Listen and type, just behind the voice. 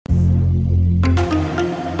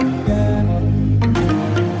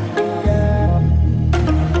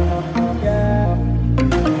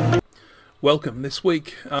Welcome. This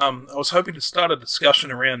week, I was hoping to start a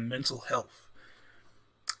discussion around mental health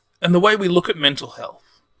and the way we look at mental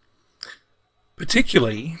health.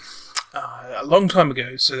 Particularly, a long time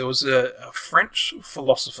ago, so there was a French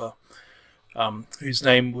philosopher whose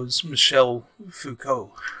name was Michel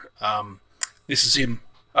Foucault. This is him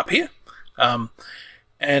up here.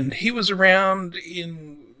 And he was around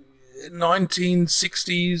in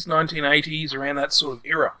 1960s, 1980s, around that sort of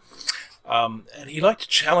era. And he liked to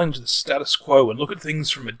challenge the status quo and look at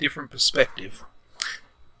things from a different perspective.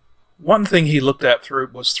 One thing he looked at through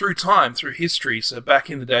time, through history. So back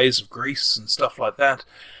in the days of Greece and stuff like that,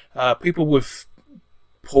 people with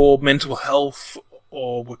poor mental health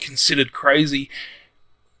or were considered crazy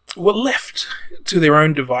were left to their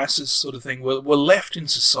own devices, sort of thing, were left in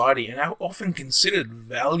society and are often considered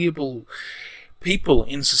valuable people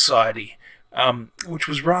in society, which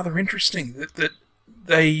was rather interesting, that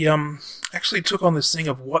they actually took on this thing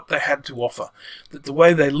of what they had to offer, that the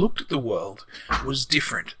way they looked at the world was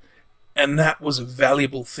different, and that was a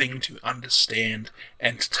valuable thing to understand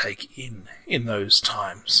and to take in those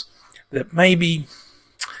times, that maybe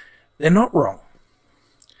they're not wrong.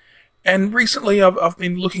 And recently I've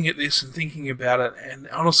been looking at this and thinking about it, and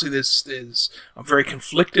honestly I'm very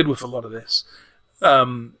conflicted with a lot of this.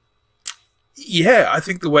 I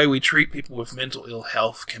think the way we treat people with mental ill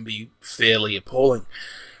health can be fairly appalling.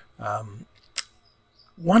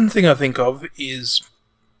 One thing I think of is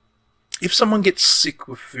if someone gets sick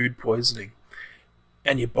with food poisoning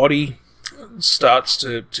and your body starts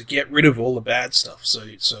to get rid of all the bad stuff, so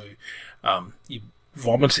you're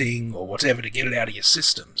vomiting or whatever to get it out of your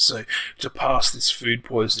system, so to pass this food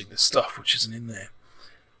poisoning, this stuff which isn't in there.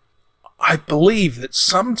 I believe that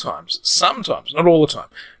sometimes, not all the time,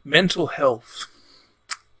 mental health,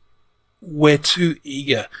 we're too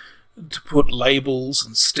eager to put labels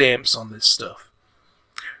and stamps on this stuff.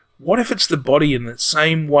 What if it's the body in the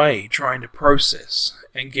same way trying to process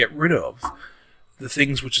and get rid of the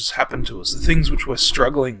things which has happened to us, the things which we're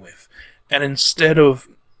struggling with, and instead of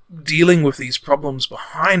dealing with these problems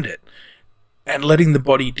behind it and letting the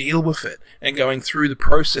body deal with it and going through the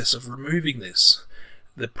process of removing the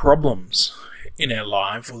problems in our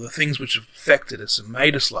life or the things which have affected us and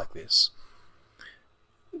made us like this,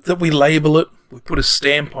 that we label it, we put a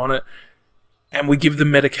stamp on it, and we give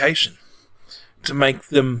them medication to make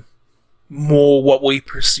them more what we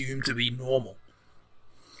presume to be normal.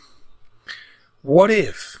 What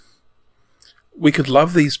if we could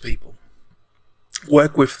love these people,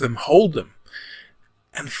 work with them, hold them,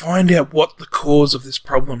 and find out what the cause of this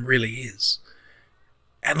problem really is,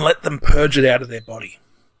 and let them purge it out of their body,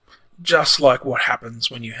 just like what happens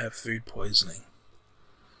when you have food poisoning.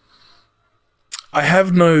 I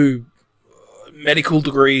have no medical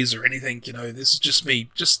degrees or anything, this is just me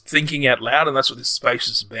just thinking out loud, and that's what this space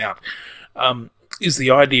is about, is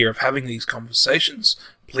the idea of having these conversations.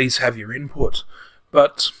 Please have your input.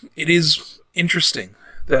 But it is interesting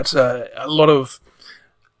that a lot of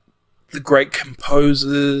the great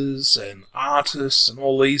composers and artists and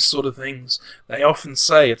all these sort of things, they often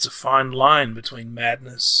say it's a fine line between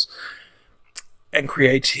madness and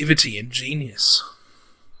creativity and genius.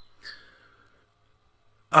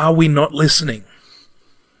 Are we not listening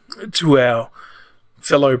to our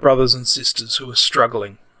fellow brothers and sisters who are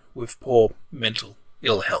struggling with poor mental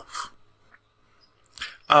ill health?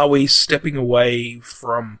 Are we stepping away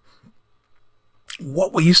from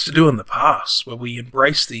what we used to do in the past, where we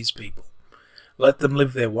embrace these people, let them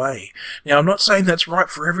live their way? Now, I'm not saying that's right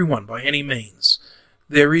for everyone by any means.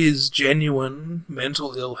 There is genuine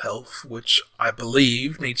mental ill health, which I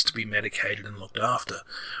believe needs to be medicated and looked after.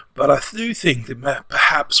 But I do think that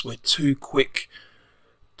perhaps we're too quick,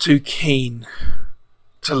 too keen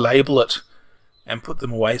to label it and put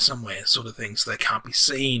them away somewhere, sort of thing, so they can't be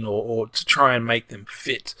seen, or to try and make them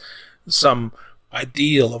fit some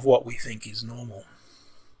ideal of what we think is normal.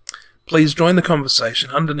 Please join the conversation.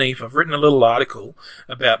 Underneath, I've written a little article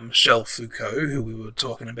about Michel Foucault, who we were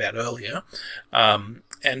talking about earlier, and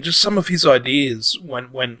just some of his ideas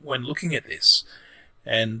when looking at this.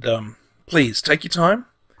 And please, take your time,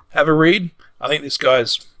 have a read. I think this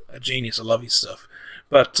guy's a genius. I love his stuff.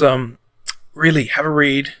 But really, have a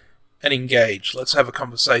read and engage. Let's have a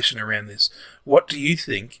conversation around this. What do you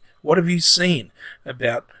think? What have you seen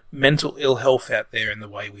about mental ill health out there and the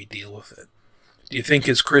way we deal with it? Do you think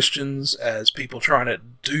as Christians, as people trying to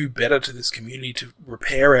do better to this community to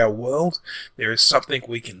repair our world, there is something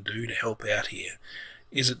we can do to help out here?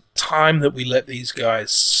 Is it time that we let these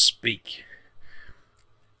guys speak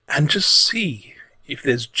and just see if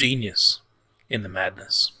there's genius in the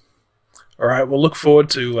madness? All right, we'll look forward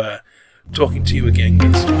to talking to you again,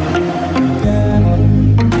 guys.